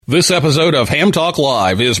This episode of Ham Talk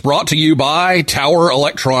Live is brought to you by Tower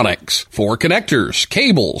Electronics. For connectors,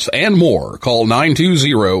 cables, and more, call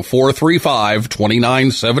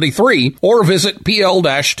 920-435-2973 or visit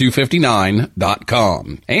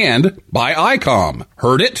pl-259.com. And by ICOM.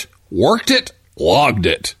 Heard it, worked it, logged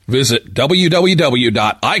it. Visit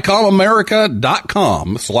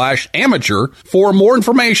www.icomamerica.com/amateur for more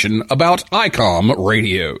information about ICOM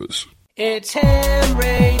radios. It's Ham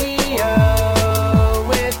Radio.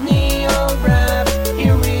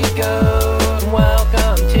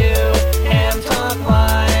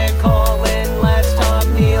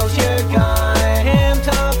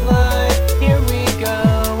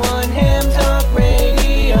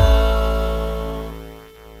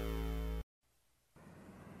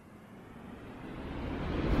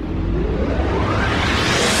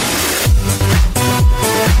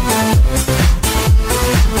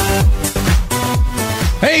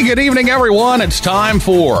 Hey, good evening, everyone. It's time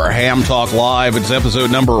for Ham Talk Live. It's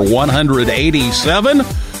episode number 187.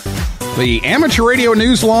 The Amateur Radio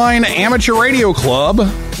Newsline Amateur Radio Club,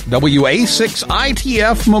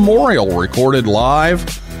 WA6ITF Memorial, recorded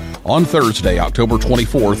live on Thursday, October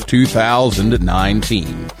 24th,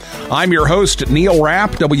 2019. I'm your host, Neil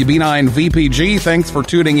Rapp, WB9VPG. Thanks for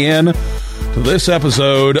tuning in to this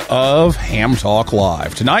episode of Ham Talk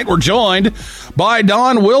Live. Tonight we're joined by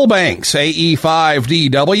Don Wilbanks,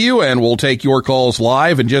 AE5DW, and we'll take your calls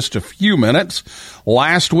live in just a few minutes.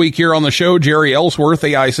 Last week here on the show, Jerry Ellsworth,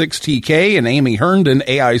 AI6TK, and Amy Herndon,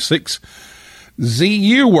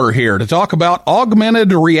 AI6ZU, were here to talk about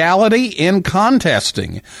augmented reality in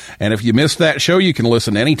contesting. And if you missed that show, you can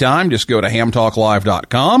listen anytime. Just go to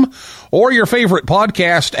hamtalklive.com or your favorite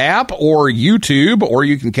podcast app or YouTube, or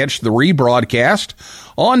you can catch the rebroadcast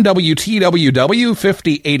on WTWW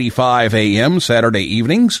 5085 AM Saturday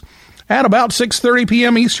evenings at about 6:30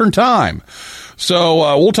 p.m. Eastern Time.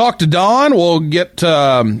 So we'll talk to Don. We'll get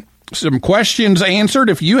some questions answered.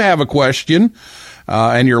 If you have a question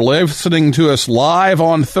and you're listening to us live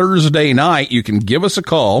on Thursday night, you can give us a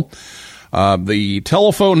call. The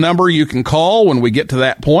telephone number you can call when we get to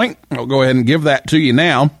that point, I'll go ahead and give that to you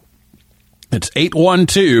now. It's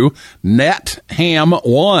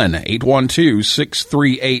 812-NET-HAM-1,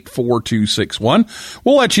 812-638-4261.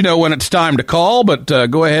 We'll let you know when it's time to call, but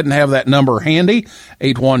go ahead and have that number handy,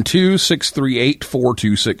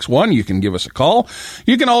 812-638-4261. You can give us a call.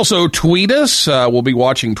 You can also tweet us. We'll be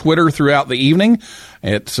watching Twitter throughout the evening.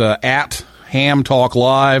 It's at Ham Talk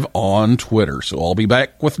Live on Twitter. So I'll be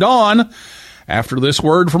back with Dawn after this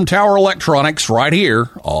word from Tower Electronics right here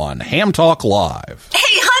on Ham Talk Live. Hey,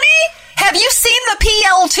 honey! Have you seen the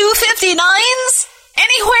PL259s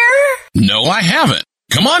anywhere? No, I haven't.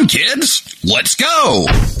 Come on, kids. Let's go.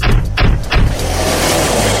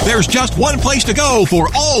 There's just one place to go for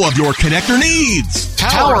all of your connector needs.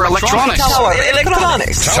 Tower Electronics. Tower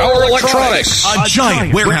Electronics. Tower Electronics. A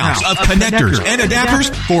giant warehouse of connectors and adapters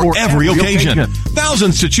for every occasion.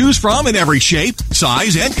 Thousands to choose from in every shape,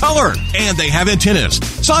 size, and color. And they have antennas,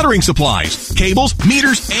 soldering supplies, cables,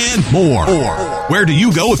 meters, and more. Where do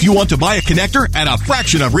you go if you want to buy a connector at a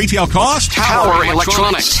fraction of retail cost? Tower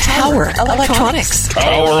Electronics. Tower Electronics.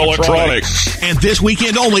 Tower Electronics. And this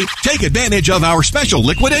weekend only, take advantage of our special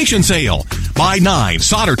liquidation sale. Buy 9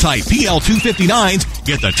 solder-type PL259s,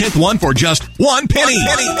 get the 10th one for just $1 penny.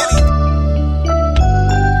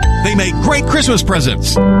 They make great Christmas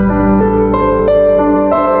presents.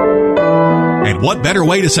 And what better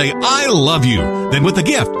way to say I love you than with the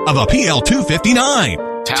gift of a PL259?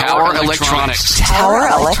 Tower Electronics. Tower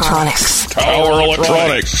Electronics. Tower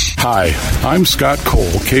Electronics. Hi, I'm Scott Cole,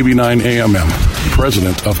 KB9AMM,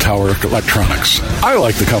 president of Tower Electronics. I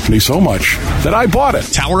like the company so much that I bought it.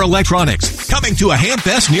 Tower Electronics, coming to a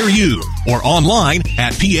Hamfest near you or online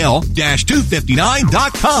at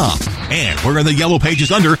pl-259.com. And we're in the yellow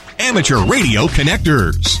pages under Amateur Radio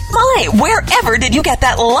Connectors. My, wherever did you get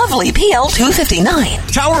that lovely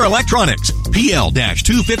PL259? Tower Electronics,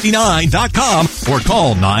 pl-259.com or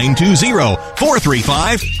call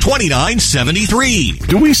 920-435-2973.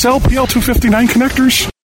 Do we sell PL259 connectors?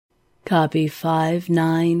 Copy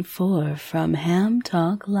 594 from Ham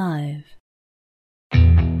Talk Live.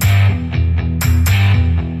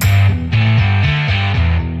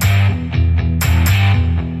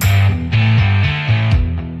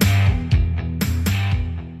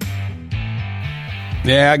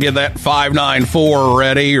 Yeah, get that 594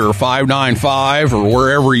 ready, or 595, or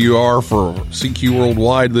wherever you are for CQ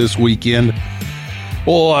Worldwide this weekend.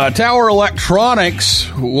 Well, Tower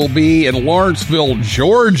Electronics will be in Lawrenceville,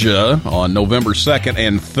 Georgia on November 2nd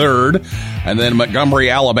and 3rd, and then Montgomery,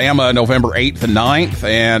 Alabama, November 8th and 9th,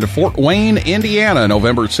 and Fort Wayne, Indiana,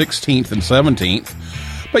 November 16th and 17th.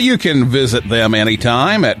 But you can visit them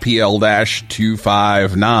anytime at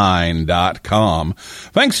pl-259.com.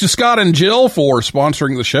 Thanks to Scott and Jill for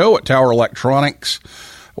sponsoring the show at Tower Electronics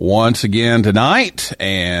once again tonight,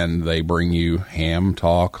 and they bring you Ham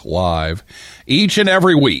Talk Live each and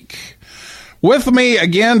every week. With me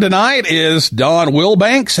again tonight is Don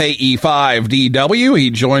Wilbanks, AE5DW.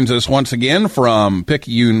 He joins us once again from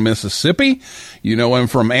Picayune, Mississippi. You know him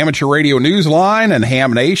from Amateur Radio Newsline and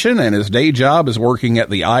Ham Nation, and his day job is working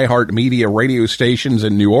at the iHeartMedia radio stations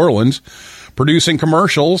in New Orleans, producing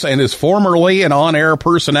commercials, and is formerly an on-air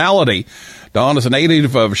personality. Don is a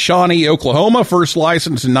native of Shawnee, Oklahoma, first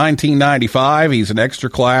licensed in 1995. He's an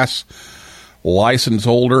extra class license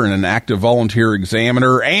holder and an active volunteer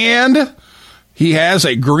examiner, and he has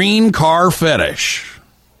a green car fetish.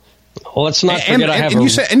 Well, let's not forget I have you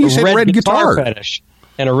said red guitar fetish.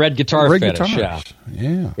 And a red guitar fetish, yeah.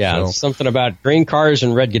 So. Something about green cars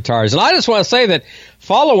and red guitars. And I just want to say that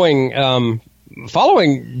following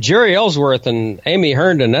Jerry Ellsworth and Amy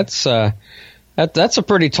Herndon, that's a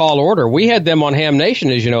pretty tall order. We had them on Ham Nation,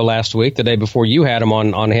 as you know, last week, the day before you had them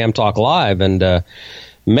on Ham Talk Live, and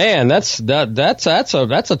man, that's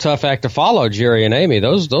a tough act to follow, Jerry and Amy.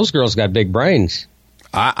 Those girls got big brains.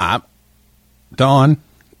 Don,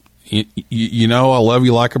 you know I love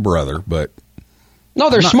you like a brother, but no,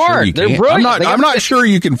 they're smart. Sure they're brilliant. I'm not sure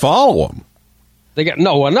you can follow them. They got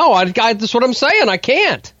no. That's what I'm saying. I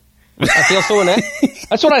can't. I feel so inadequate.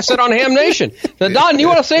 That's what I said on Ham Nation. Don, do you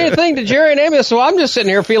want to say anything to Jerry and Amy? So I'm just sitting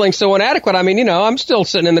here feeling so inadequate. I mean, you know, I'm still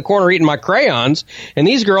sitting in the corner eating my crayons, and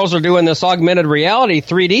these girls are doing this augmented reality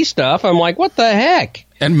 3D stuff. I'm like, what the heck?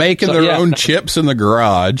 And making their own chips in the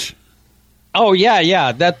garage. Oh,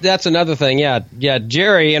 yeah. That's another thing. Yeah.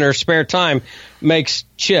 Jerry, in her spare time, makes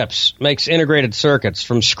chips, makes integrated circuits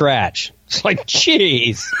from scratch. It's like,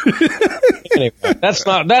 jeez. Anyway, that's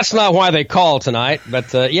not why they called tonight. But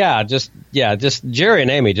just Jerry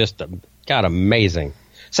and Amy, just got amazing.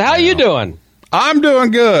 So how are you doing? I'm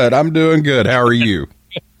doing good. How are you?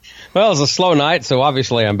 Well, it was a slow night, so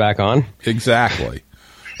obviously I'm back on. Exactly.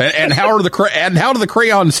 And how do the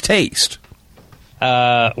crayons taste?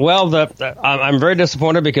 Well, I'm very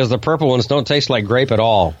disappointed because the purple ones don't taste like grape at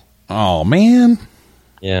all. Oh man.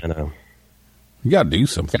 Yeah, I know. You got to do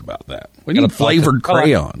something about that. We need flavored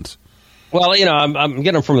crayons. Well, you know, I'm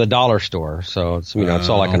getting them from the dollar store, so it's it's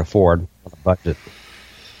all I can afford on a budget.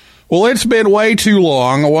 Well, it's been way too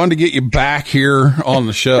long. I wanted to get you back here on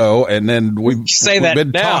the show, and then we've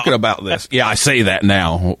been talking about this. Yeah, I say that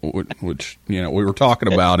now, which we were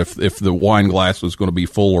talking about if the wine glass was going to be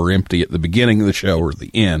full or empty at the beginning of the show or the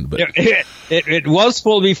end. But it was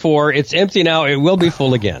full before. It's empty now. It will be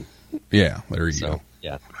full again. Yeah, there you go.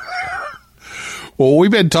 Yeah. Well,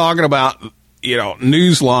 we've been talking about,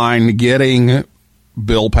 Newsline getting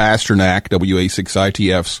Bill Pasternak,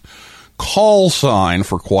 WA6ITF's call sign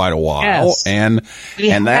for quite a while. Yes. And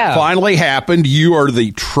that finally happened. You are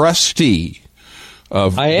the trustee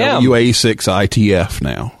of WA6ITF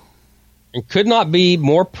now. And could not be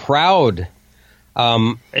more proud.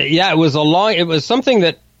 It was something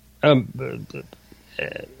that I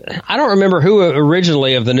don't remember who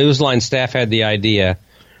originally of the Newsline staff had the idea.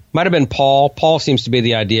 Might have been Paul. Paul seems to be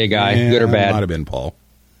the idea guy, good or bad. Might have been Paul.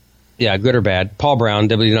 Yeah, good or bad. Paul Brown,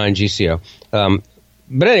 W9GCO.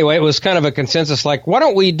 But anyway, it was kind of a consensus, like, why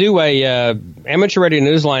don't we do a Amateur Radio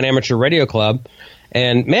Newsline Amateur Radio Club?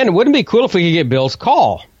 And, man, it wouldn't be cool if we could get Bill's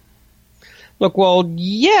call. Look, well,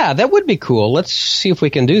 yeah, that would be cool. Let's see if we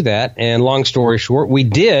can do that. And long story short, we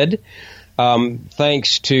did,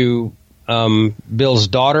 thanks to Bill's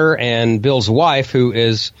daughter and Bill's wife, who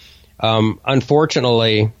is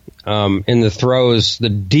unfortunately in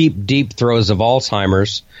the deep, deep throes of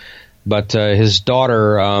Alzheimer's. But his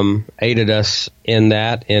daughter aided us in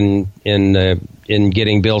that, in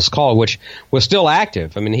getting Bill's call, which was still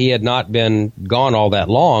active. I mean, he had not been gone all that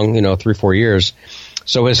long, 3-4 years.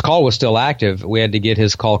 So his call was still active. We had to get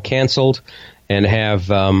his call canceled and have,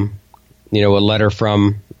 a letter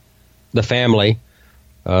from the family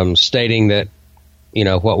stating that,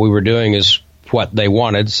 what we were doing is what they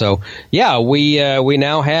wanted. So, yeah, we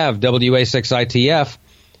now have WA6ITF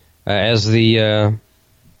as the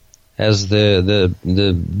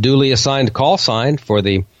duly assigned call sign for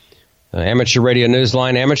the Amateur Radio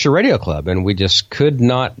Newsline Amateur Radio Club, and we just could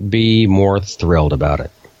not be more thrilled about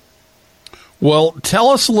it. Well, tell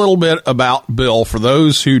us a little bit about Bill for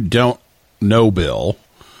those who don't know Bill,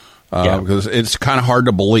 because it's kind of hard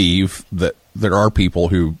to believe that there are people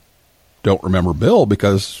who don't remember Bill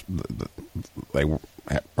because they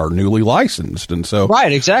are newly licensed, and so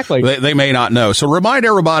right, exactly, they may not know. So remind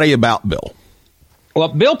everybody about Bill. Well,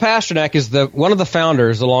 Bill Pasternak is one of the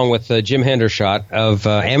founders, along with Jim Hendershot, of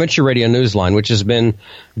Amateur Radio Newsline, which has been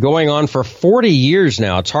going on for 40 years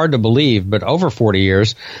now. It's hard to believe, but over 40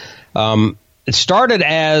 years. It started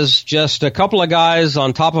as just a couple of guys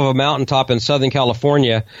on top of a mountaintop in Southern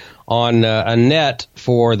California on a net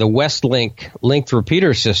for the Westlink linked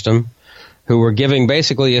repeater system, who were giving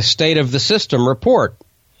basically a state of the system report.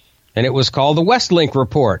 And it was called the Westlink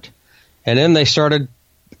Report. And then they started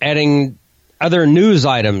adding other news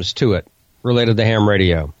items to it related to ham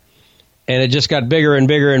radio. And it just got bigger and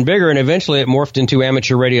bigger and bigger, and eventually it morphed into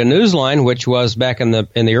Amateur Radio Newsline, which was back in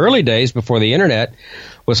the early days before the internet,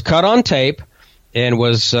 was cut on tape and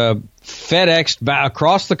was FedExed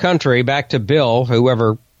across the country back to Bill,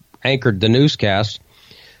 whoever anchored the newscast.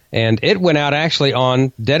 And it went out actually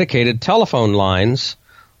on dedicated telephone lines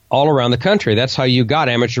all around the country. That's how you got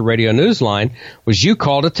Amateur Radio Newsline, was you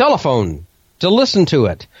called a telephone to listen to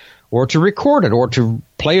it, or to record it, or to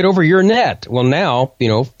play it over your net. Well, now,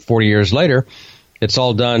 40 years later, it's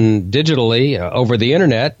all done digitally over the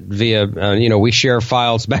internet via, we share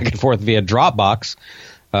files back and forth via Dropbox,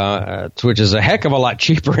 which is a heck of a lot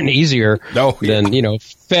cheaper and easier than,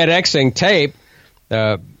 FedExing tape,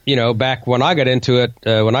 back when I got into it,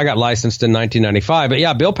 when I got licensed in 1995. But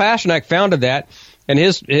yeah, Bill Pasternak founded that, and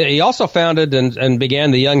he also founded and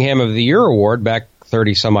began the Young Ham of the Year Award back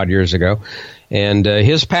 30 some odd years ago. And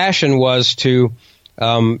his passion was to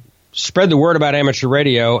spread the word about amateur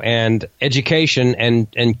radio and education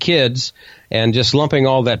and kids, and just lumping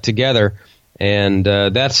all that together. And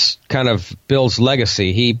that's kind of Bill's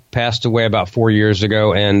legacy. He passed away about 4 years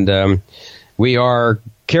ago, and we are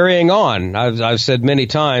carrying on. I've said many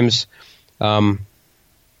times,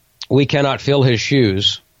 we cannot fill his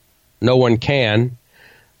shoes. No one can.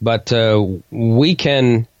 But we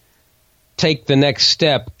can take the next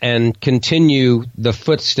step and continue the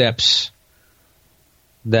footsteps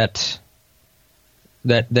that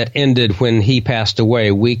ended when he passed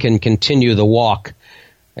away. We can continue the walk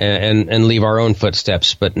and leave our own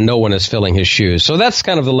footsteps, but no one is filling his shoes. So that's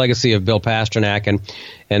kind of the legacy of Bill Pasternak,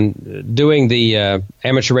 and doing the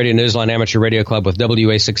Amateur Radio Newsline Amateur Radio Club with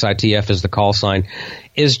WA6ITF as the call sign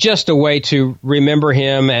is just a way to remember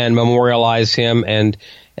him and memorialize him and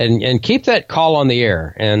keep that call on the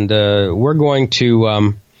air. And we're going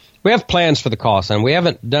to we have plans for the call sign. We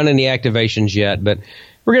haven't done any activations yet, but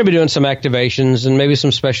we're going to be doing some activations and maybe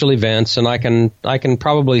some special events. And I can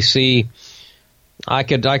probably see, I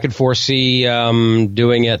could foresee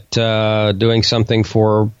doing something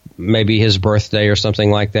for maybe his birthday or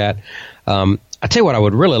something like that. I tell you what I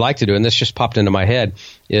would really like to do, and this just popped into my head,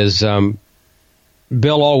 is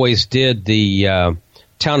Bill always did the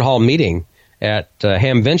town hall meeting at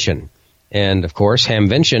Hamvention, and of course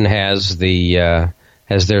Hamvention has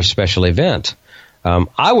their special event.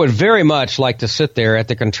 I would very much like to sit there at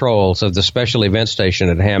the controls of the special event station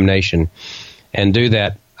at Ham Nation and do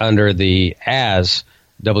that under the as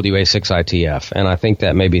WA6ITF, and I think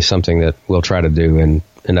that may be something that we'll try to do in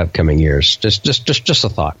upcoming years. Just a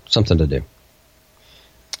thought, something to do.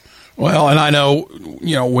 Well, and I know,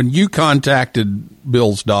 when you contacted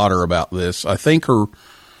Bill's daughter about this, I think her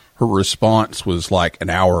response was like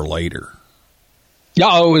an hour later.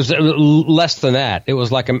 Yeah, it was less than that. It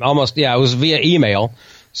was like it was via email.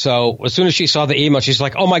 So as soon as she saw the email, she's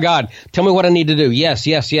like, "Oh my God, tell me what I need to do." Yes.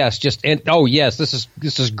 Yes,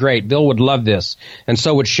 this is great. Bill would love this, and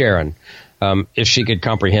so would Sharon, if she could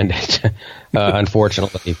comprehend it.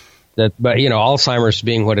 Unfortunately, but Alzheimer's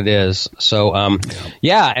being what it is. So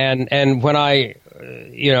and when I,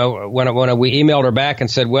 when we emailed her back and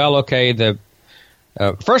said, well, okay,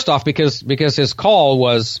 first off, because his call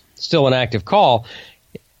was still an active call,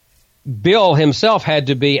 Bill himself had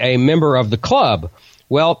to be a member of the club.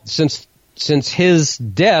 Well, since his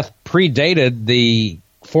death predated the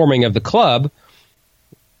forming of the club,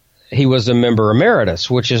 he was a member emeritus,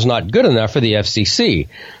 which is not good enough for the FCC.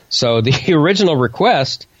 So the original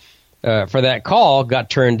request for that call got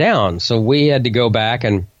turned down. So we had to go back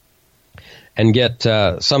and get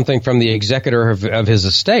something from the executor of his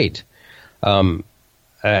estate,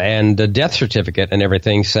 and a death certificate and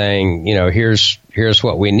everything, saying, here's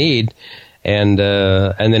what we need. And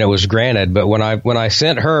then it was granted. But when I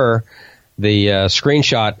sent her the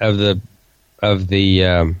screenshot of the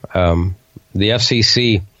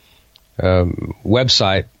FCC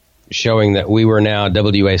website showing that we were now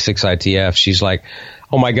WA6ITF, she's like,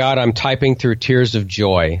 "Oh my God, I'm typing through tears of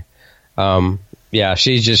joy."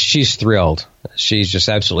 She's thrilled. She's just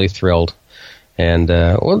absolutely thrilled. And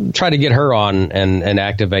we'll try to get her on and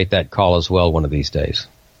activate that call as well one of these days.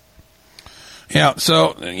 Yeah,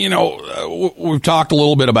 so, we've talked a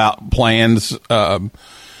little bit about plans.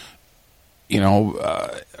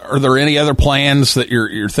 are there any other plans that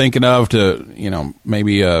you're thinking of to,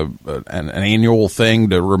 maybe an annual thing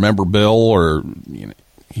to remember Bill, or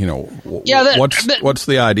what's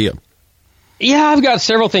the idea? Yeah, I've got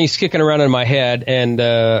several things kicking around in my head, and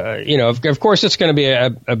of course, it's going to be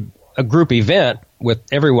a group event with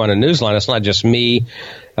everyone in Newsline. It's not just me.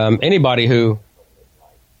 Anybody who,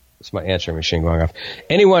 it's my answering machine going off.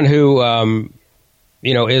 Anyone who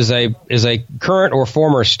is a current or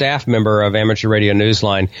former staff member of Amateur Radio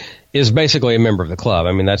Newsline is basically a member of the club.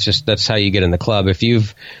 I mean, that's how you get in the club. If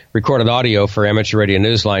you've recorded audio for Amateur Radio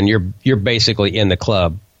Newsline, you're basically in the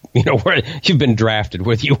club. Where you've been drafted,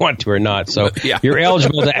 whether you want to or not. So you're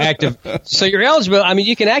eligible to So you're eligible. I mean,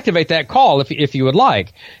 you can activate that call if you would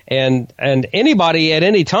like. And anybody at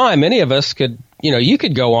any time, any of us could, you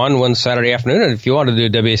could go on one Saturday afternoon, and if you want to do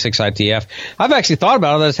WA6ITF, I've actually thought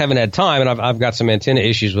about it. I just haven't had time, and I've got some antenna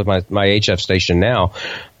issues with my HF station now.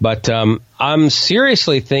 But I'm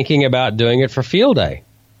seriously thinking about doing it for Field Day.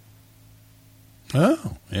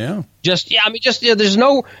 Oh, yeah.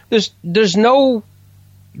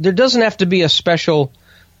 There doesn't have to be a special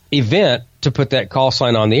event to put that call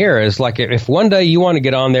sign on the air. It's like if one day you want to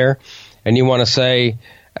get on there and you want to say,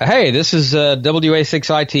 hey, this is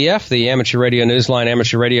WA6ITF, the Amateur Radio Newsline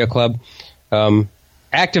Amateur Radio Club,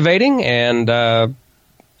 activating, and,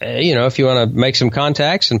 if you want to make some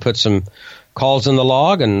contacts and put some calls in the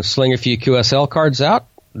log and sling a few QSL cards out,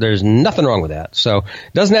 there's nothing wrong with that. So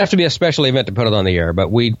it doesn't have to be a special event to put it on the air, but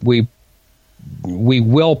we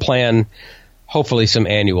will plan hopefully some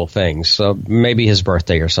annual things. So maybe his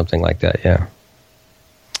birthday or something like that, yeah.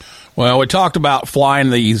 Well, we talked about flying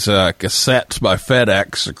these cassettes by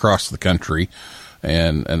FedEx across the country,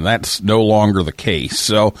 and that's no longer the case.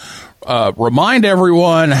 So remind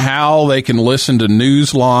everyone how they can listen to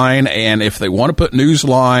Newsline, and if they want to put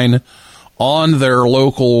Newsline on their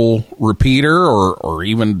local repeater or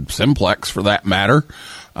even Simplex for that matter,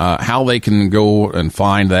 how they can go and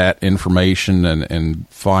find that information and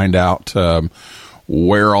find out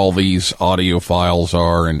where all these audio files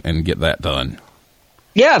are and get that done.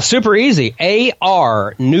 Yeah, it's super easy.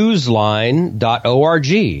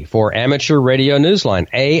 arnewsline.org for Amateur Radio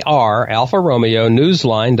Newsline. Alpha Romeo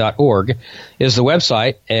Newsline.org is the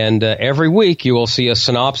website, and every week you will see a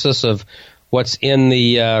synopsis of what's in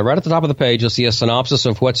the right at the top of the page. You'll see a synopsis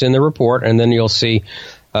of what's in the report, and then you'll see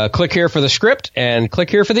click here for the script and click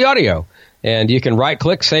here for the audio. And you can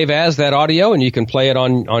right-click, save as that audio, and you can play it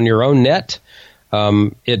on your own net.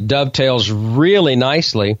 It dovetails really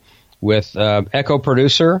nicely with Echo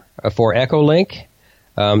Producer for Echolink.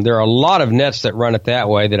 There are a lot of nets that run it that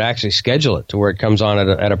way that actually schedule it to where it comes on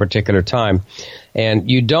at a particular time. And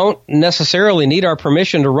you don't necessarily need our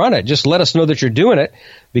permission to run it. Just let us know that you're doing it,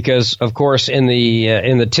 because, of course, in the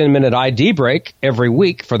 10-minute ID break every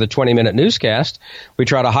week for the 20-minute newscast, we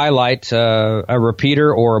try to highlight a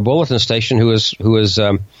repeater or a bulletin station who is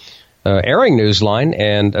airing Newsline.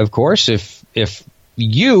 And, of course, if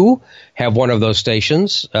you have one of those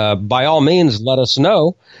stations, by all means, let us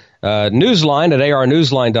know. Newsline at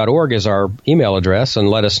arnewsline.org is our email address, and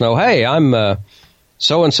let us know, hey, I'm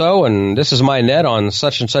so-and-so, and this is my net on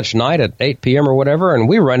such and such night at 8 p.m. or whatever, and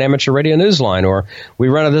we run Amateur Radio Newsline, or we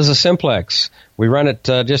run it as a simplex. We run it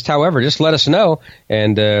just however. Just let us know,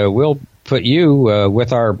 and we'll put you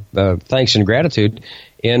with our thanks and gratitude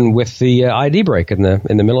in with the ID break in the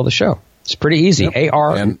middle of the show. It's pretty easy. Yep.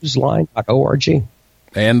 arnewsline.org.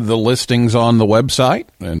 And the listings on the website,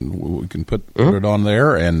 and we can put it on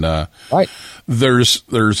there. And right. There's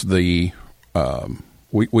the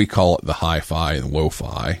we call it the hi-fi and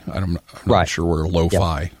lo-fi. I'm not sure where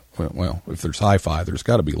lo-fi. Yep. Well, if there's hi-fi, there's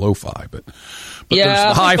got to be lo-fi. But yeah,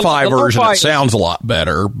 there's the hi-fi version. Lo-fi it sounds a lot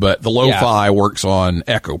better, but the lo-fi works on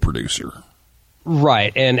Echo Producer.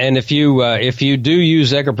 Right, and if you do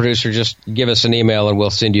use Echo Producer, just give us an email and we'll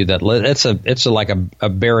send you that. It's like a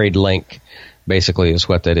buried link. Basically, is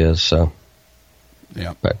what that is. So,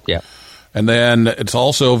 yeah, but yeah, and then it's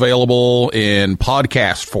also available in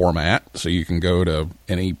podcast format, so you can go to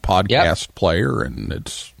any podcast player, and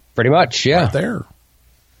it's pretty much right there.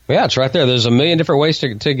 Yeah, it's right there. There's a million different ways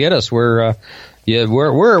to get us. We're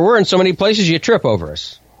in so many places you trip over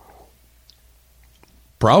us.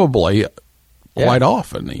 Probably quite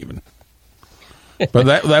often, even. But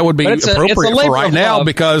that would be appropriate for right now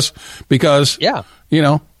because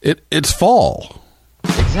it's fall.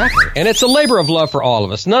 Exactly. And it's a labor of love for all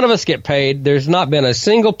of us. None of us get paid. There's not been a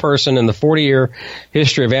single person in the 40-year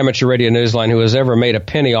history of Amateur Radio Newsline who has ever made a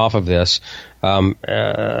penny off of this.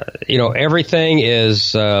 Everything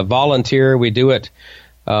is volunteer. We do it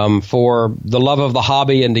for the love of the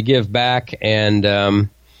hobby and to give back. And a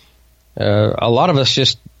lot of us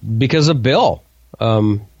just because of Bill.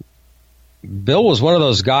 Bill was one of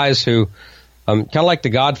those guys who, kind of like the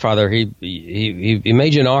Godfather, he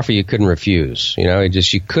made you an offer you couldn't refuse. You know,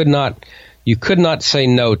 you could not say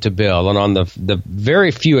no to Bill. And on the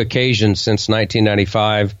very few occasions since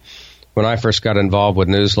 1995, when I first got involved with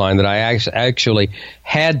Newsline, that I actually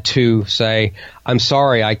had to say, I'm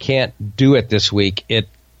sorry, I can't do it this week. It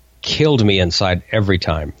killed me inside every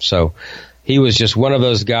time. So he was just one of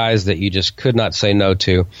those guys that you just could not say no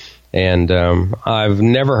to. And I've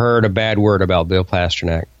never heard a bad word about Bill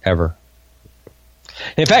Pasternak, ever.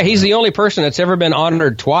 In fact, he's the only person that's ever been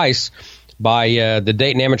honored twice by the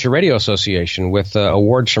Dayton Amateur Radio Association with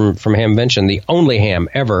awards from Hamvention, the only ham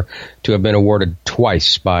ever to have been awarded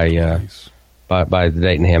twice by the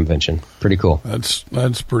Dayton Hamvention. Pretty cool. That's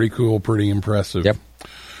pretty cool, pretty impressive. Yep.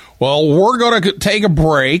 Well, we're going to take a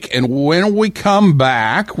break, and when we come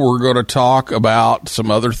back, we're going to talk about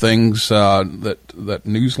some other things that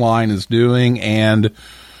Newsline is doing, and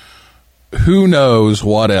who knows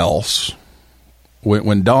what else.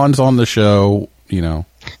 When Don's on the show, you know,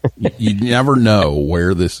 you never know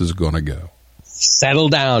where this is going to go. Settle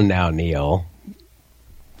down now, Neil.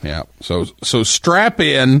 Yeah. So strap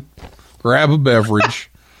in, grab a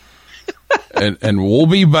beverage, and we'll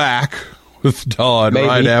be back with Don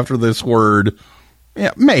right after this word.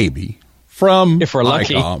 Yeah, maybe. From if we're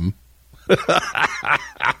lucky. ICOM.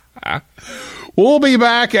 We'll be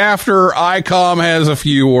back after ICOM has a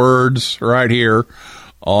few words right here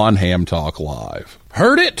on Ham Talk Live.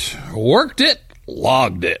 Heard it, worked it,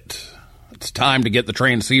 logged it. It's time to get the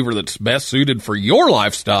transceiver that's best suited for your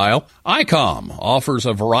lifestyle. ICOM offers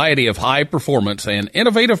a variety of high-performance and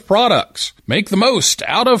innovative products. Make the most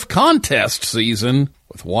out of contest season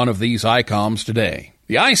with one of these ICOMs today.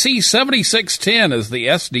 The IC7610 is the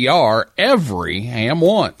SDR every ham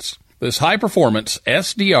wants. This high-performance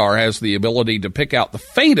SDR has the ability to pick out the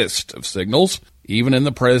faintest of signals, even in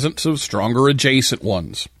the presence of stronger adjacent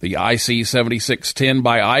ones. The IC7610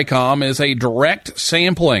 by ICOM is a direct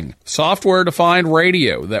sampling, software-defined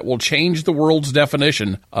radio that will change the world's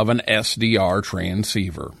definition of an SDR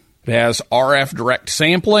transceiver. It has RF direct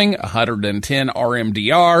sampling, 110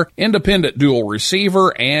 RMDR, independent dual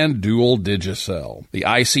receiver, and dual Digicel. The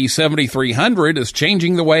IC7300 is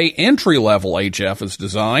changing the way entry-level HF is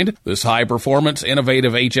designed. This high-performance,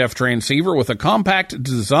 innovative HF transceiver with a compact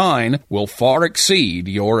design will far exceed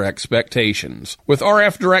your expectations. With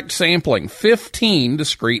RF direct sampling, 15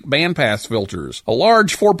 discrete bandpass filters, a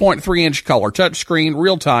large 4.3-inch color touchscreen,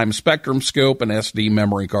 real-time spectrum scope, and SD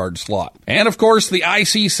memory card slot. And, of course, the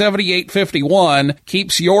IC7851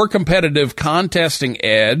 keeps your competitive contesting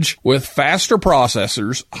edge with faster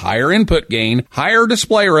processors, higher input gain, higher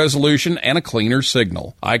display resolution, and a cleaner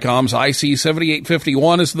signal. ICOM's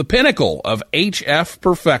IC7851 is the pinnacle of HF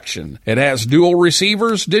perfection. It has dual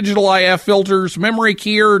receivers, digital IF filters, memory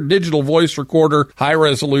keyer, digital voice recorder,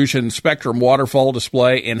 high-resolution spectrum waterfall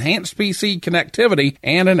display, enhanced PC connectivity,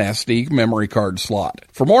 and an SD memory card slot.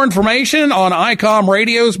 For more information on ICOM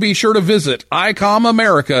radios, be sure to visit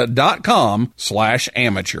ICOMAmerica.com/amateur.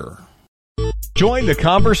 Join the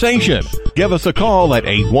conversation. Give us a call at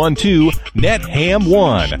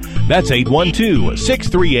 812-NET-HAM1. That's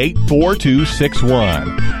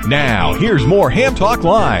 812-638-4261. Now, here's more Ham Talk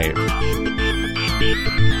Live.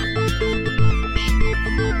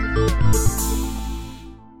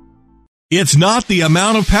 It's not the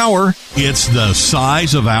amount of power, it's the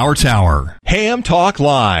size of our tower. Ham Talk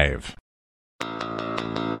Live.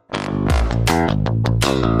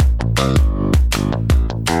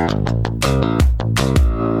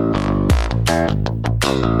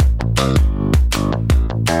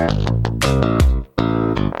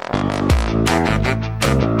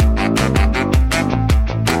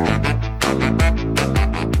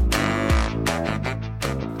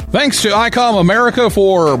 Thanks to ICOM America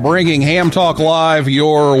for bringing Ham Talk Live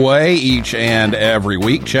your way each and every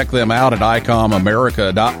week. Check them out at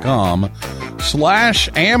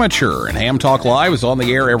ICOMAmerica.com/amateur. And Ham Talk Live is on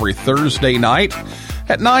the air every Thursday night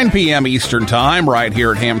at 9 p.m. Eastern Time right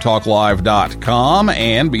here at HamTalkLive.com.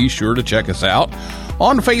 And be sure to check us out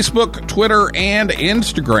on Facebook, Twitter, and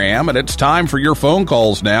Instagram. And it's time for your phone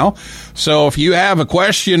calls now. So if you have a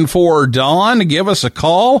question for Don, give us a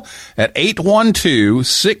call at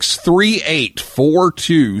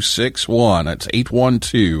 812-638-4261. That's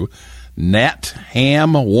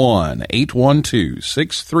 812-NET-HAM1.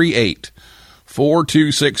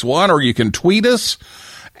 812-638-4261. Or you can tweet us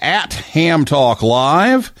at Ham Talk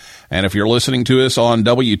Live. And if you're listening to us on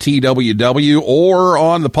WTWW or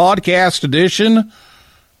on the podcast edition,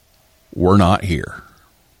 we're not here.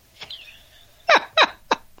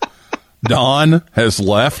 Don has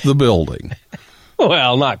left the building.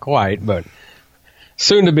 Well, not quite, but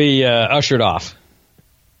soon to be ushered off.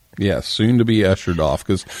 Yes, soon to be ushered off.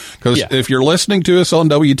 Because Yeah. if you're listening to us on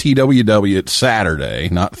WTWW, it's Saturday,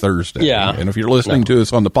 not Thursday. Yeah. And if you're listening to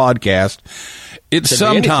us on the podcast, it's Could be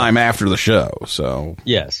sometime after the show. So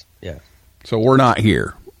Yes. So we're not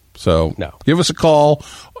here. So No. give us a call.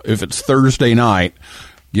 If it's Thursday night,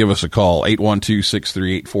 give us a call,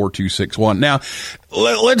 812-638-4261. Now,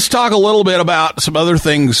 let's talk a little bit about some other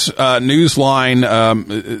things Newsline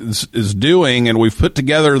is doing, and we've put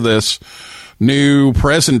together this new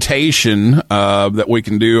presentation that we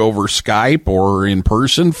can do over Skype or in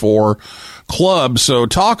person for clubs. So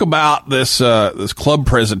talk about this club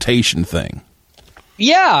presentation thing.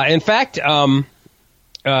 Yeah, in fact,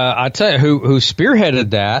 I tell you, who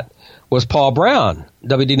spearheaded that was Paul Brown,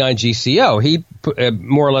 WD9GCO. He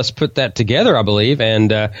more or less put that together, I believe,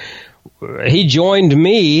 and he joined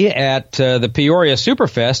me at the Peoria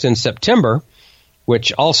Superfest in September,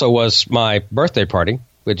 which also was my birthday party.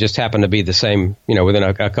 It just happened to be the same, within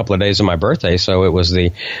a couple of days of my birthday. So it was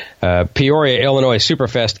the Peoria, Illinois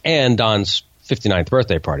Superfest and Don's 59th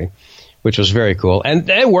birthday party, which was very cool. And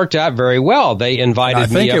it worked out very well. They invited me up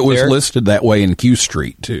there. I think it was listed that way in Q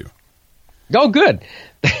Street, too. Oh, good.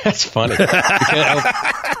 That's funny.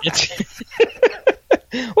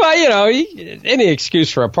 Well, any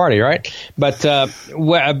excuse for a party, right? But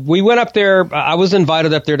we went up there. I was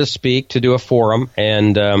invited up there to speak, to do a forum,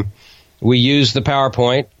 and we used the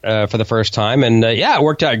PowerPoint for the first time. And, it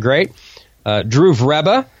worked out great. Drew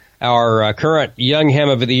Vreba, our current Young Ham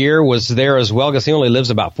of the Year, was there as well, because he only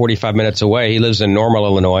lives about 45 minutes away. He lives in Normal,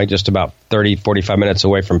 Illinois, just about 45 minutes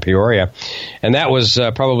away from Peoria. And that was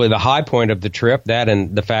probably the high point of the trip, that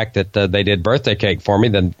and the fact that they did birthday cake for me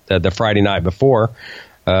the Friday night before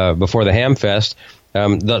the Ham Fest.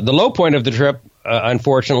 The low point of the trip,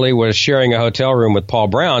 unfortunately, was sharing a hotel room with Paul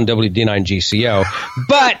Brown, WD9GCO.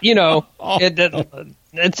 But,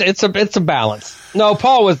 it's a balance. No,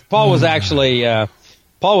 Paul was actually a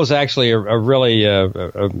really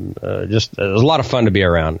just it was a lot of fun to be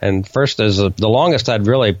around. And first, as the longest I'd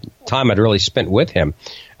really spent with him,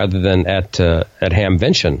 other than at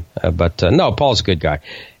Hamvention. But no, Paul's a good guy,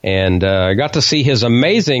 and I got to see his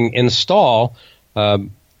amazing install.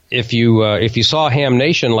 If you saw Ham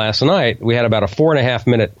Nation last night, we had about a 4.5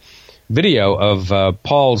 minute video of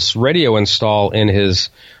Paul's radio install in his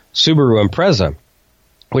Subaru Impreza,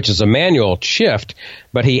 which is a manual shift,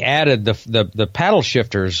 but he added the paddle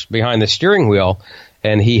shifters behind the steering wheel,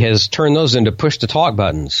 and he has turned those into push-to-talk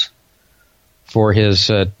buttons for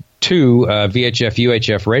his two VHF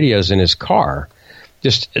UHF radios in his car.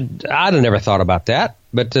 I'd have never thought about that,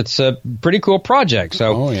 but it's a pretty cool project.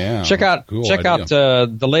 So check out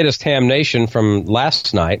the latest Ham Nation from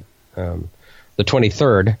last night, the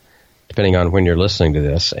 23rd, depending on when you're listening to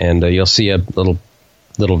this, and you'll see a little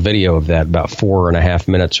video of that, about 4.5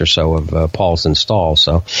 minutes or so of Paul's install.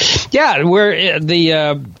 So,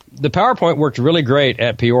 the PowerPoint worked really great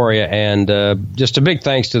at Peoria, and just a big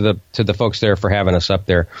thanks to the folks there for having us up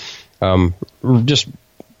there. Just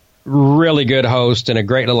really good host and a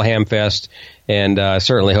great little ham fest, and I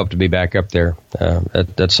certainly hope to be back up there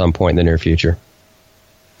at some point in the near future.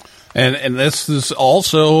 And this is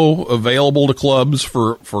also available to clubs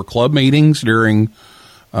for club meetings during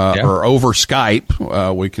or over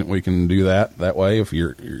Skype. We can do that way if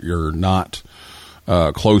you're not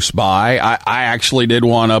close by. I actually did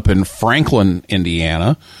one up in Franklin,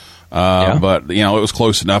 Indiana. But it was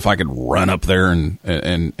close enough I could run up there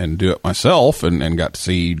and do it myself, and got to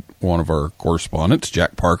see one of our correspondents,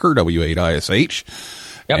 Jack Parker, W8ISH,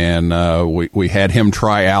 and we had him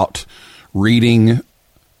try out reading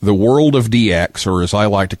The World of DX, or as I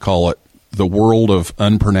like to call it, The World of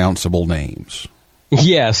Unpronounceable Names.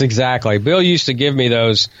 Yes, exactly. Bill used to give me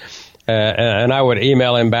those, and I would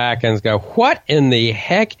email him back and go, "What in the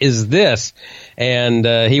heck is this?" And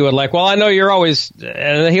he would well, I know you're always,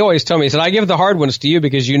 and he always told me, he said, "I give the hard ones to you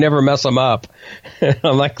because you never mess them up."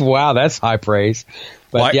 I'm like, wow, that's high praise.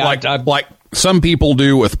 But like some people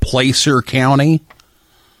do with Placer County.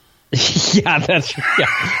 That's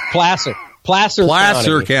Placer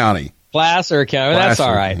County. Placer County. That's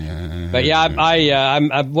all right. Yeah. But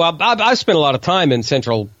I've spent a lot of time in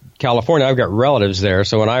Central California. I've got relatives there,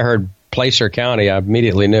 so when I heard Placer County, I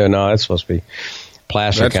immediately knew, no, that's supposed to be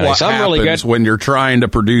Placer County. That's what happens really good when you're trying to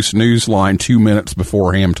produce Newsline 2 minutes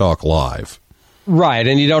before Ham Talk Live. Right,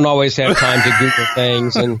 and you don't always have time to Google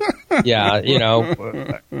things, and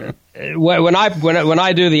when I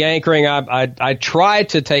do the anchoring, I try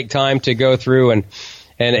to take time to go through and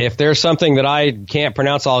if there's something that I can't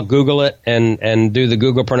pronounce, I'll Google it and do the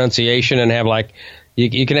Google pronunciation and have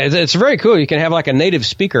you can. It's very cool. You can have a native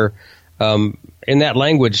speaker in that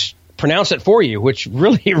language pronounce it for you, which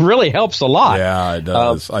really helps a lot. Yeah, it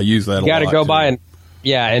does. I use that a lot. You got to go by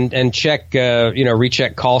and check,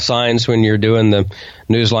 recheck call signs when you're doing the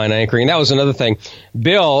Newsline anchoring. That was another thing.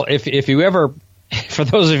 Bill, if you ever, for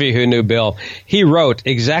those of you who knew Bill, he wrote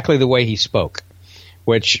exactly the way he spoke,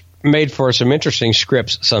 which made for some interesting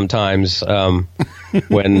scripts sometimes.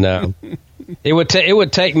 When it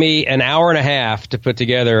would take me an hour and a half to put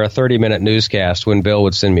together a 30-minute newscast when Bill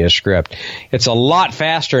would send me a script. It's a lot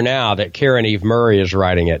faster now that Karen Eve Murray is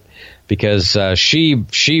writing it, because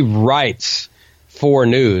she writes for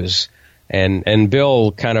news, and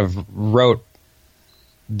Bill kind of wrote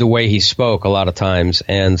the way he spoke a lot of times,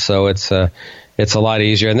 and so it's a lot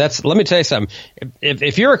easier. And let me tell you something.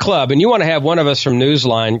 If you're a club and you want to have one of us from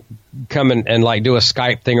Newsline come and like do a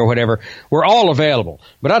Skype thing or whatever, we're all available.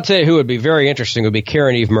 But I'll tell you who would be very interesting would be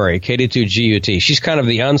Karen Eve Murray, KD2GUT. She's kind of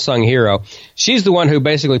the unsung hero. She's the one who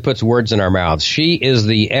basically puts words in our mouths. She is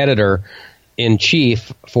the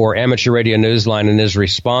editor-in-chief for Amateur Radio Newsline and is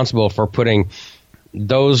responsible for putting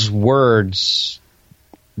those words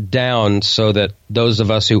down so that those of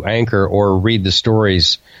us who anchor or read the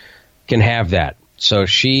stories can have that. So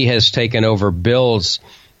she has taken over Bill's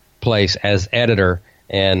place as editor,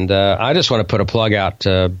 and I just want to put a plug out.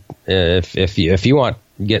 If you want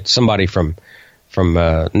to get somebody from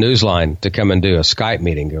Newsline to come and do a Skype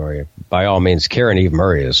meeting, or by all means, Karen Eve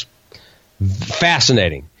Murray is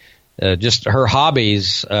fascinating. Just her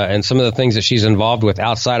hobbies and some of the things that she's involved with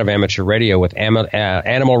outside of amateur radio, with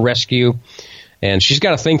animal rescue, and she's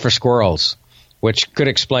got a thing for squirrels, which could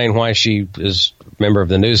explain why she is a member of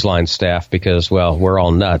the Newsline staff, because, well, we're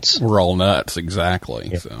all nuts. We're all nuts, exactly.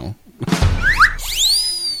 Yeah. So,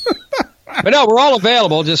 but no, we're all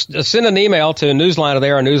available. Just send an email to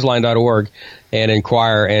newsline@newsline.org and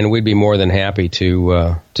inquire, and we'd be more than happy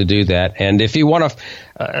to do that. And if you want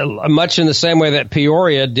to, much in the same way that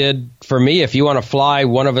Peoria did for me, if you want to fly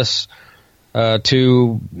one of us if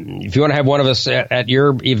you want to have one of us at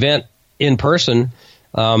your event in person,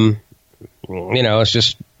 it's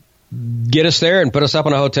just get us there and put us up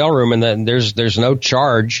in a hotel room, and then there's no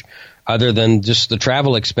charge other than just the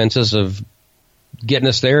travel expenses of getting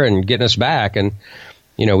us there and getting us back. And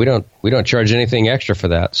we don't charge anything extra for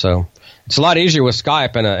that. So it's a lot easier with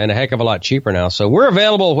Skype and a heck of a lot cheaper now. So we're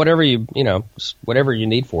available whatever you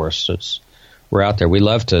need for us. We're out there. We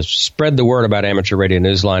love to spread the word about Amateur Radio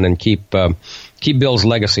Newsline and keep Bill's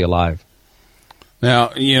legacy alive.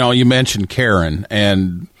 Now, you mentioned Karen,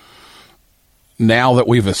 and now that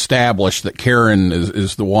we've established that Karen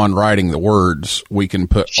is the one writing the words, we can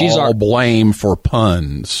put all blame for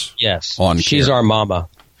puns. Yes, on she's Karen. Our mama.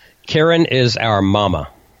 Karen is our mama.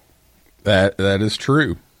 That is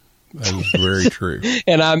true. That is very true.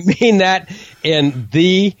 And I mean that in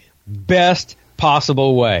the best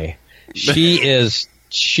possible way. She's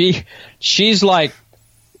like,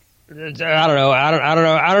 I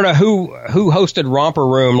don't know who hosted Romper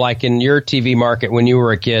Room like in your TV market when you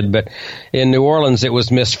were a kid, but in New Orleans it was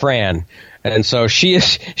Miss Fran, and so she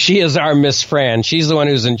is our Miss Fran. She's the one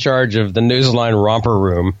who's in charge of the Newsline Romper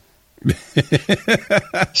Room.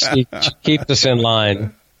 she keeps us in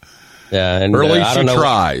line. Yeah, and or at least she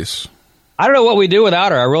tries. I don't know what we do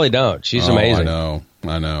without her. I really don't. She's amazing.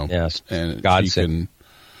 I know. Yes, and God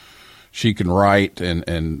she can write, and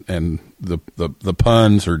the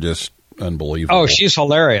puns are just unbelievable. Oh, she's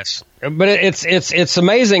hilarious. But it's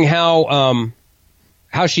amazing how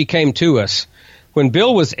she came to us. When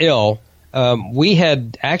Bill was ill, we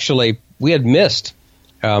had missed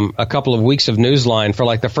a couple of weeks of Newsline for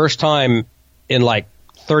like the first time in like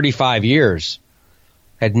 35 years.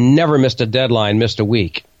 Had never missed a deadline, missed a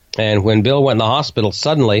week. And when Bill went in the hospital,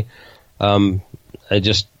 suddenly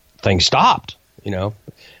things stopped,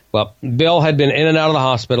 Well, Bill had been in and out of the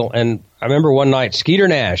hospital, and I remember one night, Skeeter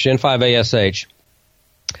Nash, N5ASH,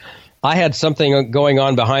 I had something going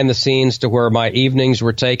on behind the scenes to where my evenings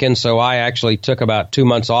were taken, so I actually took about 2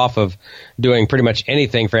 months off of doing pretty much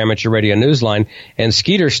anything for Amateur Radio Newsline, and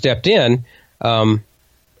Skeeter stepped in to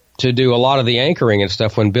do a lot of the anchoring and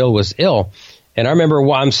stuff when Bill was ill. And I remember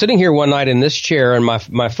I'm sitting here one night in this chair, and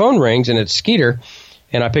my phone rings, and it's Skeeter.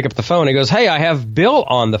 And I pick up the phone. He goes, "Hey, I have Bill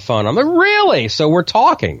on the phone." I'm like, "Really?" So we're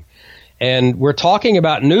talking. And we're talking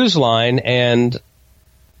about Newsline. And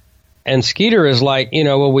Skeeter is like,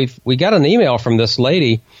 well, we got an email from this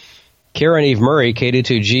lady, Karen Eve Murray,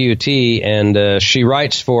 KD2GUT, and she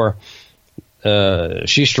used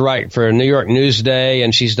to write for New York Newsday,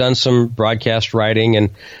 and she's done some broadcast writing, and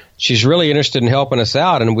she's really interested in helping us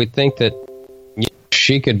out. And we think that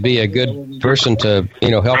she could be a good person to,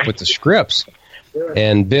 help with the scripts.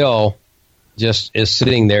 And Bill just is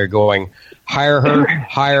sitting there going, hire her,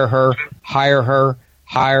 hire her, hire her,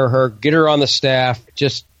 hire her, get her on the staff,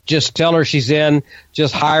 just tell her she's in,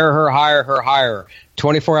 just hire her, hire her, hire her.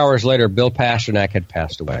 24 hours later, Bill Pasternak had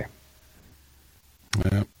passed away.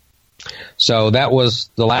 Yeah. So that was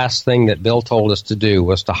the last thing that Bill told us to do,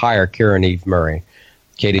 was to hire Karen Eve Murray,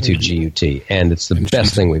 KD2GUT, and it's the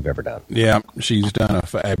best thing we've ever done. Yeah, she's done a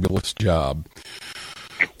fabulous job.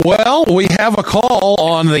 Well, we have a call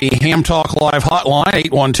on the Ham Talk Live hotline,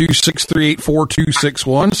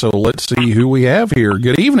 812-638-4261. So let's see who we have here.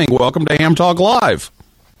 Good evening. Welcome to Ham Talk Live.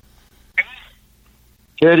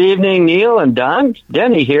 Good evening, Neil and Don.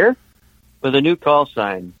 Denny here with a new call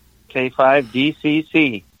sign,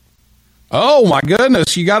 K5DCC. Oh, my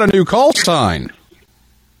goodness. You got a new call sign.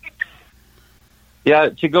 Yeah,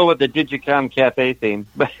 to go with the Digicom Cafe theme.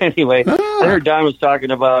 But anyway, I heard Don was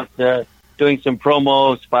talking about doing some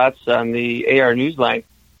promo spots on the AR Newsline.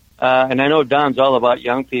 And I know Don's all about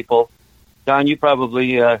young people. Don, you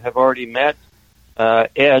probably have already met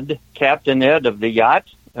Ed, Captain Ed of the Yacht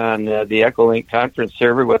on the Echolink conference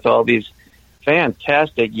server with all these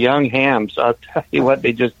fantastic young hams. I'll tell you what,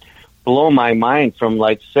 they just blow my mind from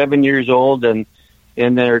like 7 years old and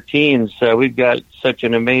in their teens. We've got such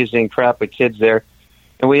an amazing crop of kids there.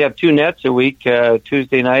 And we have 2 nets a week,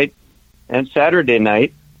 Tuesday night and Saturday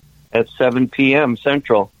night at 7 p.m.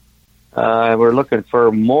 Central. We're looking for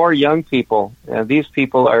more young people. These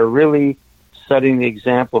people are really setting the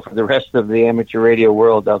example for the rest of the amateur radio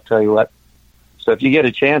world, I'll tell you what. So if you get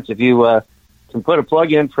a chance, if you can put a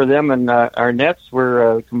plug in for them and our nets,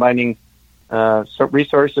 we're combining some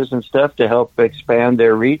resources and stuff to help expand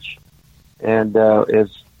their reach. And as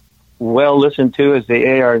well listened to as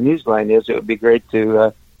the AR Newsline is, it would be great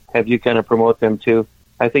to have you kind of promote them too.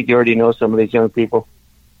 I think you already know some of these young people.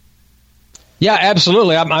 Yeah,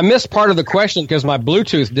 absolutely. I missed part of the question because my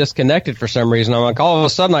Bluetooth disconnected for some reason. I'm like, all of a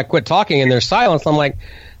sudden I quit talking and there's silence. I'm like,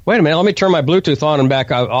 wait a minute, let me turn my Bluetooth on and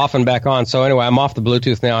back off and back on. So anyway, I'm off the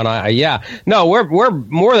Bluetooth now, and we're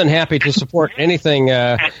more than happy to support anything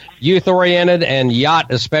youth oriented and yacht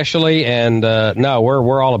especially, and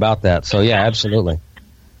we're all about that. So yeah, absolutely.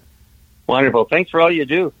 Wonderful. Thanks for all you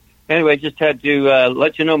do. Anyway, just had to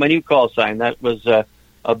let you know my new call sign. That was a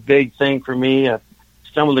big thing for me.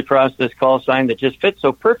 Stumbled across this call sign that just fits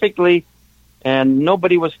so perfectly, and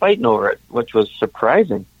nobody was fighting over it, which was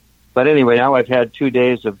surprising. But anyway, now I've had 2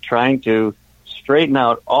 days of trying to straighten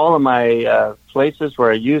out all of my places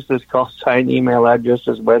where I use this call sign, email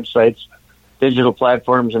addresses, websites, digital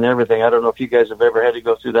platforms, and everything. I don't know if you guys have ever had to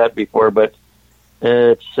go through that before, but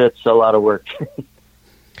it's a lot of work.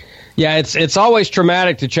 Yeah, it's always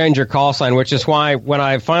traumatic to change your call sign, which is why when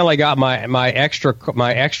I finally got my extra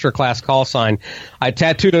class call sign, I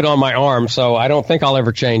tattooed it on my arm. So I don't think I'll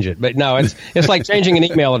ever change it. But no, it's like changing an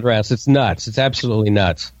email address. It's nuts. It's absolutely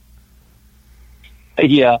nuts.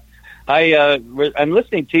 Yeah, I'm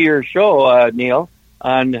listening to your show, Neil,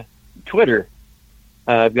 on Twitter.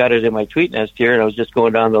 I've got it in my tweet nest here, and I was just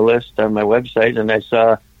going down the list on my website, and I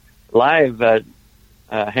saw live.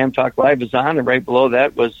 Ham Talk Live is on, and right below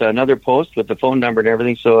that was another post with the phone number and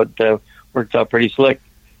everything, so it worked out pretty slick.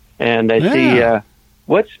 And I see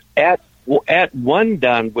what's at one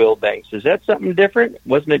Don Wilbanks. Is that something different?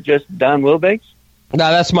 Wasn't it just Don Wilbanks?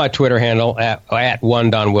 No, that's my Twitter handle, at one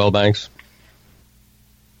Don Wilbanks.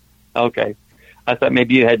 Okay. I thought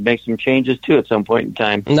maybe you had to make some changes, too, at some point in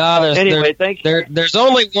time. No, thanks. There's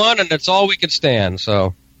only one, and it's all we could stand,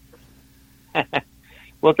 so.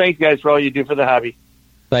 Well, thanks, guys, for all you do for the hobby.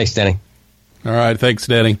 Thanks, Denny. All right. Thanks,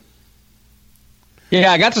 Denny.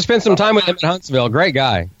 Yeah, I got to spend some time with him in Huntsville. Great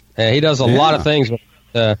guy. He does a lot of things with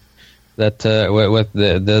the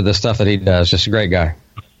stuff that he does. Just a great guy.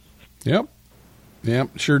 Yep,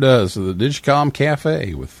 sure does. The Digicom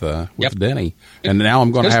Cafe with Denny. And now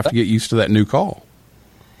I'm going to have to get used to that new call.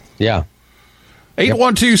 Yeah.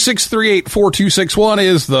 812-638-4261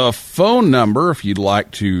 is the phone number if you'd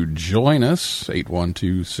like to join us.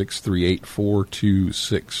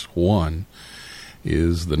 812-638-4261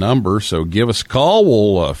 is the number. So give us a call.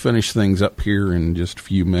 We'll finish things up here in just a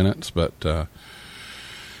few minutes. But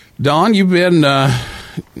Don, you've been doing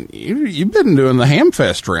the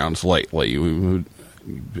Hamfest rounds lately.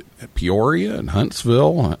 Peoria and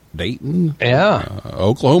Huntsville, Dayton,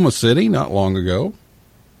 Oklahoma City not long ago.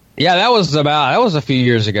 Yeah, that was a few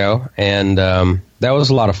years ago, and that was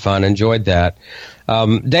a lot of fun. Enjoyed that.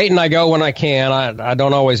 Dayton, I go when I can. I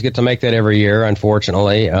don't always get to make that every year,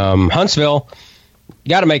 unfortunately. Huntsville,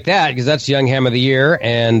 got to make that because that's Young Ham of the Year,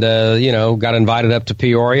 and got invited up to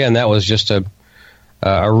Peoria, and that was just a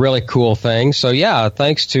really cool thing. So yeah,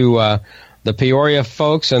 thanks to the Peoria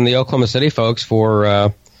folks and the Oklahoma City folks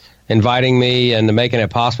for inviting me and making it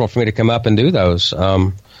possible for me to come up and do those.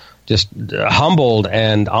 Just humbled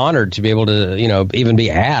and honored to be able to, even be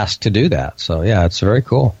asked to do that. So, yeah, it's very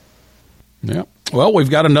cool. Yeah. Well, we've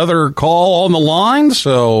got another call on the line,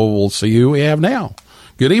 so we'll see who we have now.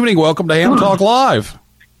 Good evening. Welcome to Ham Talk Live.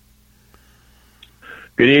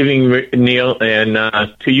 Good evening, Neil, and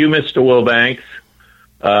to you, Mr. Wilbanks.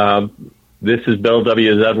 This is Bill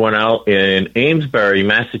WZ1L in Amesbury,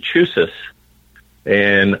 Massachusetts,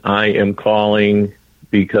 and I am calling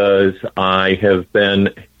because I have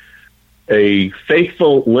been a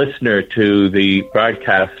faithful listener to the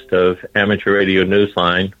broadcast of Amateur Radio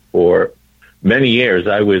Newsline for many years.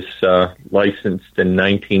 I was licensed in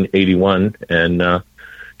 1981 and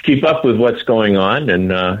keep up with what's going on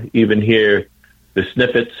and even hear the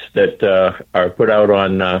snippets that are put out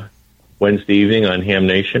on Wednesday evening on Ham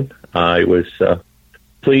Nation. I was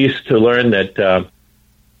pleased to learn that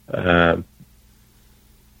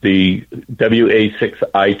the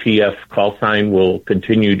WA6ITF call sign will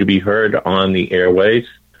continue to be heard on the airways.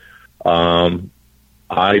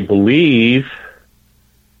 I believe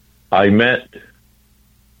I met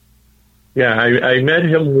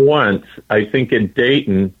him once, I think in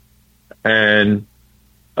Dayton, and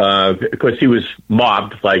because he was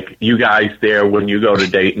mobbed like you guys there when you go to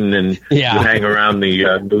Dayton and you hang around the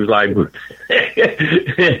Newsline booth.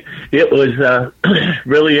 It was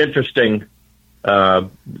really interesting to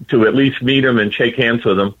at least meet him and shake hands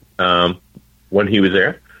with him when he was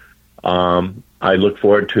there. I look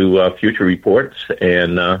forward to future reports,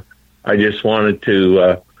 and I just wanted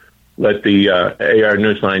to let the AR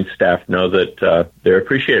Newsline staff know that they're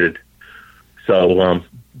appreciated. So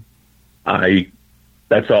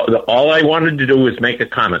that's all. All I wanted to do was make a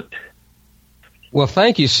comment. Well,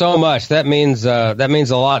 thank you so much. That means a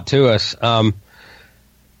lot to us.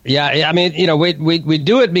 Yeah, I mean, we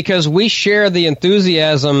do it because we share the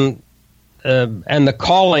enthusiasm and the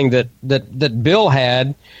calling that Bill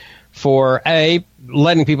had for A,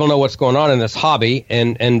 letting people know what's going on in this hobby,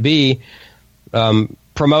 and B,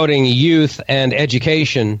 promoting youth and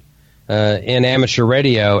education in amateur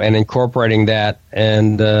radio and incorporating that.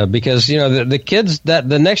 And because the kids, that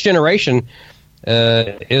the next generation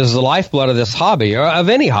is the lifeblood of this hobby, or of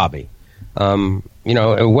any hobby.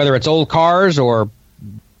 Whether it's old cars or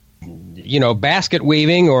basket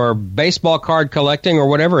weaving or baseball card collecting or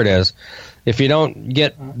whatever it is, if you don't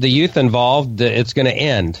get the youth involved, it's going to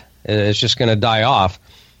end. It's just going to die off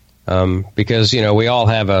because, we all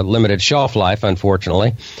have a limited shelf life,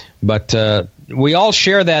 unfortunately. But we all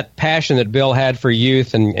share that passion that Bill had for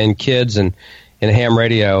youth and kids and ham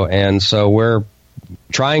radio. And so we're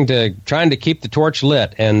trying to keep the torch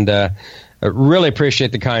lit, and really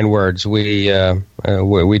appreciate the kind words. We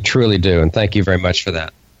truly do. And thank you very much for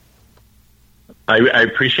that. I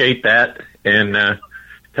appreciate that, and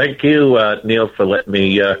thank you, Neil, for letting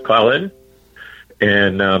me call in.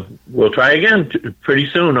 And we'll try again pretty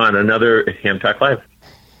soon on another Ham Talk Live.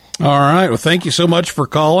 All right. Well, thank you so much for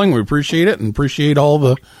calling. We appreciate it, and appreciate all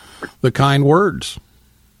the kind words.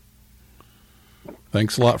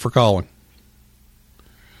 Thanks a lot for calling.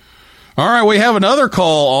 All right, we have another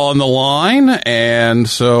call on the line, and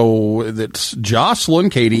so it's Jocelyn,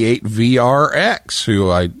 KD8VRX,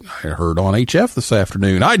 who I heard on HF this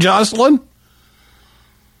afternoon. Hi, Jocelyn.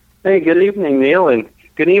 Hey, good evening, Neil, and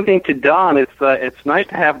good evening to Don. It's nice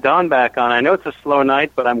to have Don back on. I know it's a slow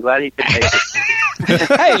night, but I'm glad he could make it.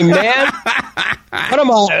 Hey, man. What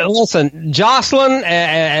am I? Listen, Jocelyn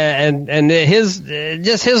and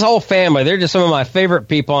his whole family, they're just some of my favorite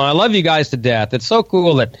people, and I love you guys to death. It's so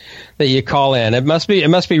cool that you call in. It must be a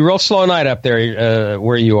real slow night up there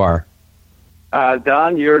where you are.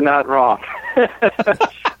 Don, you're not wrong.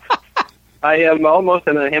 I am almost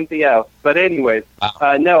in an empty house. But anyways,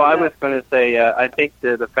 no, I was going to say, I think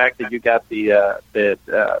the fact that you got the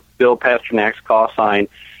Bill Pasternak's call sign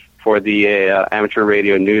for the Amateur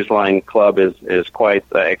Radio Newsline Club is quite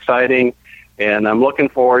exciting, and I'm looking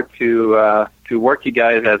forward to work you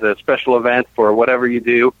guys as a special event for whatever you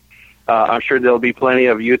do. I'm sure there'll be plenty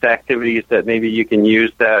of youth activities that maybe you can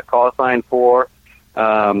use that call sign for.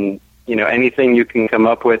 Anything you can come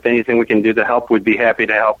up with, anything we can do to help, we'd be happy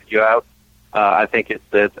to help you out. I think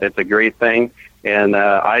it's a great thing. And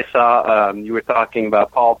I saw you were talking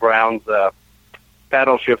about Paul Brown's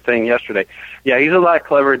paddle shift thing yesterday. Yeah, he's a lot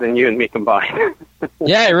cleverer than you and me combined.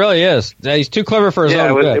 Yeah, he really is. He's too clever for his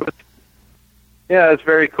own good. It's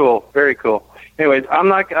very cool. Very cool. Anyways,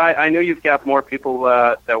 I know you've got more people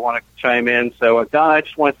that want to chime in. So, Don, I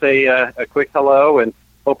just want to say a quick hello and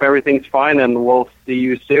hope everything's fine, and we'll see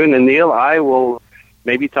you soon. And Neil, I will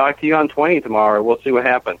maybe talk to you on 20 tomorrow. We'll see what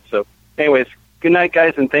happens. So, anyways, good night,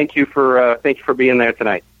 guys, and thank you for being there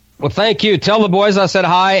tonight. Well, thank you. Tell the boys I said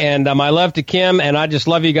hi, and my love to Kim, and I just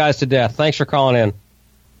love you guys to death. Thanks for calling in.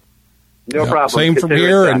 No problem. Same from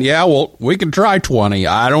here, and we can try 20.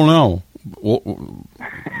 I don't know.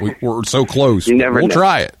 We're so close. We'll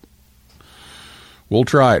try it. We'll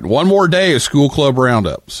try it. One more day of School Club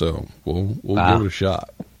Roundup, so we'll give it a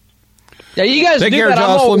shot. Yeah, you guys Take do care, that.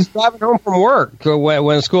 Jocelyn. I'm always driving home from work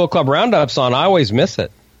when School Club Roundup's on. I always miss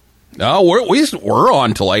it. No, we're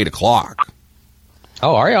on till 8 o'clock.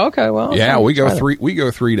 Oh, are you? Okay, well. Yeah, we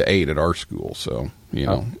go 3 to 8 at our school, so you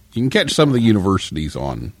know you can catch some of the universities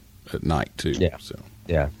on at night too. Yeah. So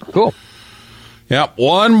yeah, cool. Yep,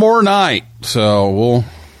 one more night. So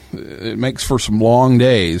it makes for some long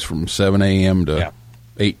days from 7 a.m. to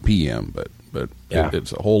 8 p.m. But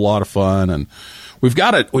it's a whole lot of fun, and we've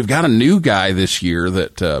got a new guy this year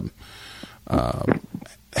that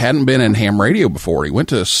hadn't been in ham radio before. He went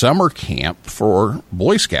to a summer camp for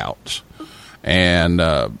Boy Scouts and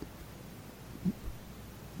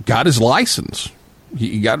got his license.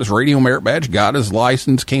 He got his radio merit badge, got his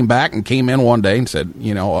license, came back and came in one day and said,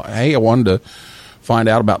 hey, I wanted to find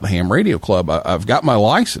out about the Ham Radio Club. I've got my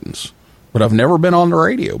license, but I've never been on the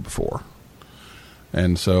radio before.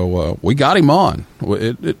 And so we got him on.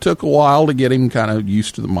 It took a while to get him kind of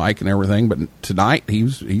used to the mic and everything, but tonight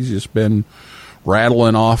he's just been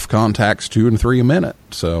rattling off contacts 2 and 3 a minute.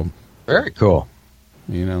 So very cool.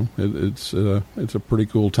 It's a pretty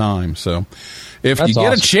cool time. So if That's you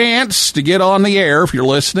get awesome. a chance to get on the air, if you're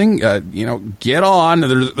listening, get on.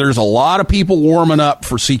 There's a lot of people warming up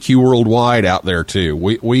for CQ Worldwide out there too.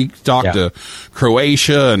 We talked to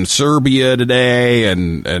Croatia and Serbia today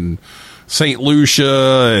and St.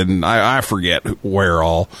 Lucia and I forget where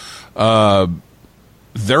all.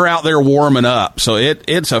 They're out there warming up. So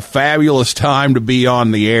it's a fabulous time to be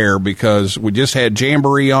on the air because we just had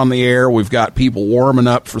Jamboree on the air. We've got people warming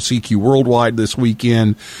up for CQ Worldwide this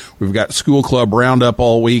weekend. We've got School Club Roundup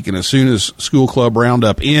all week. And as soon as School Club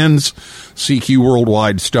Roundup ends, CQ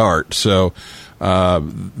Worldwide starts. So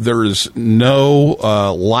there's no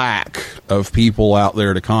lack of people out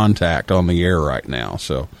there to contact on the air right now.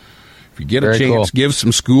 So if you get a chance, give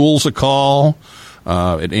some schools a call.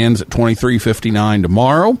 It ends at 23:59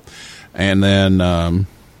 tomorrow, and then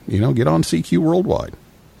get on CQ Worldwide.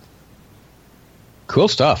 Cool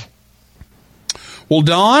stuff. Well,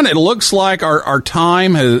 Don, it looks like our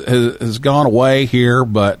time has gone away here,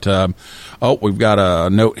 but we've got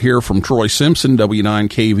a note here from Troy Simpson,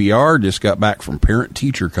 W9KVR, just got back from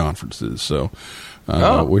parent-teacher conferences, so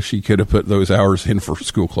wish he could have put those hours in for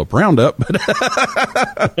School Club Roundup,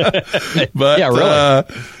 but yeah, really.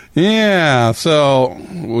 Yeah, so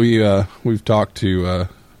we've talked to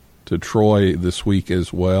Troy this week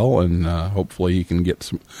as well, and hopefully he can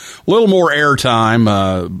get a little more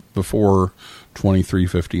airtime before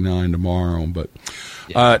 23:59 tomorrow. But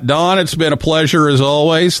Don, it's been a pleasure as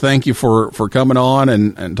always. Thank you for coming on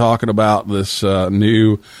and talking about this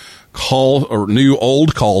new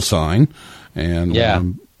old call sign and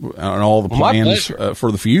all the plans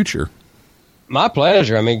for the future. My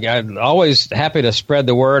pleasure. I mean, I'm always happy to spread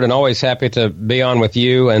the word and always happy to be on with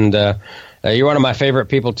you. And you're one of my favorite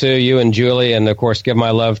people, too, you and Julie. And, of course, give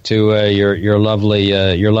my love to your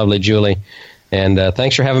lovely Julie. And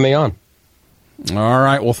thanks for having me on. All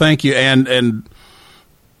right. Well, thank you. And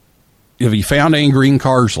have you found any green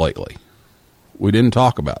cars lately? We didn't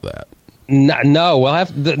talk about that. No. We'll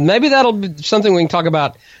maybe that'll be something we can talk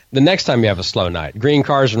about the next time you have a slow night. Green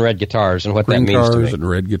cars and red guitars and what that means to me. Green cars and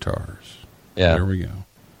red guitars. Yeah. There we go.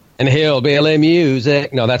 And hillbilly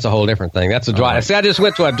music. No, that's a whole different thing. That's a Dwight. Right. See, I just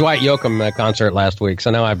went to a Dwight Yoakam concert last week,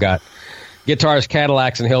 so now I've got guitars,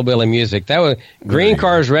 Cadillacs, and hillbilly music. That was green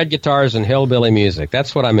cars, red guitars, and hillbilly music.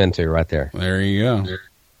 That's what I'm into right there. There you go.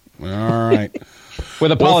 All right.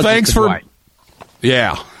 With apologies thanks to for Dwight.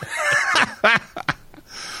 Yeah.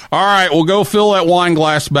 All right, we'll go fill that wine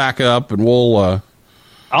glass back up, and I'll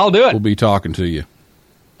do it. We'll be talking to you.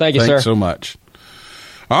 Thank you, sir. Thanks so much.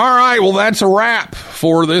 All right, well, that's a wrap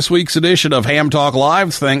for this week's edition of Ham Talk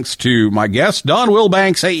Live. Thanks to my guest, Don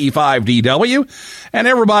Wilbanks, AE5DW, and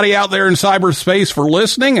everybody out there in cyberspace for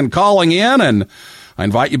listening and calling in. And I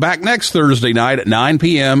invite you back next Thursday night at 9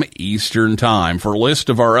 p.m. Eastern Time. For a list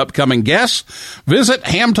of our upcoming guests, visit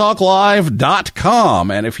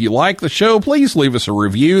hamtalklive.com. And if you like the show, please leave us a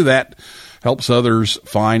review. That helps others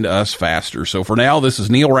find us faster. So for now, this is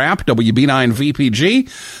Neil Rapp, WB9VPG,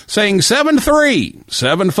 saying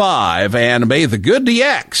 7375, and may the good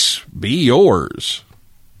DX be yours.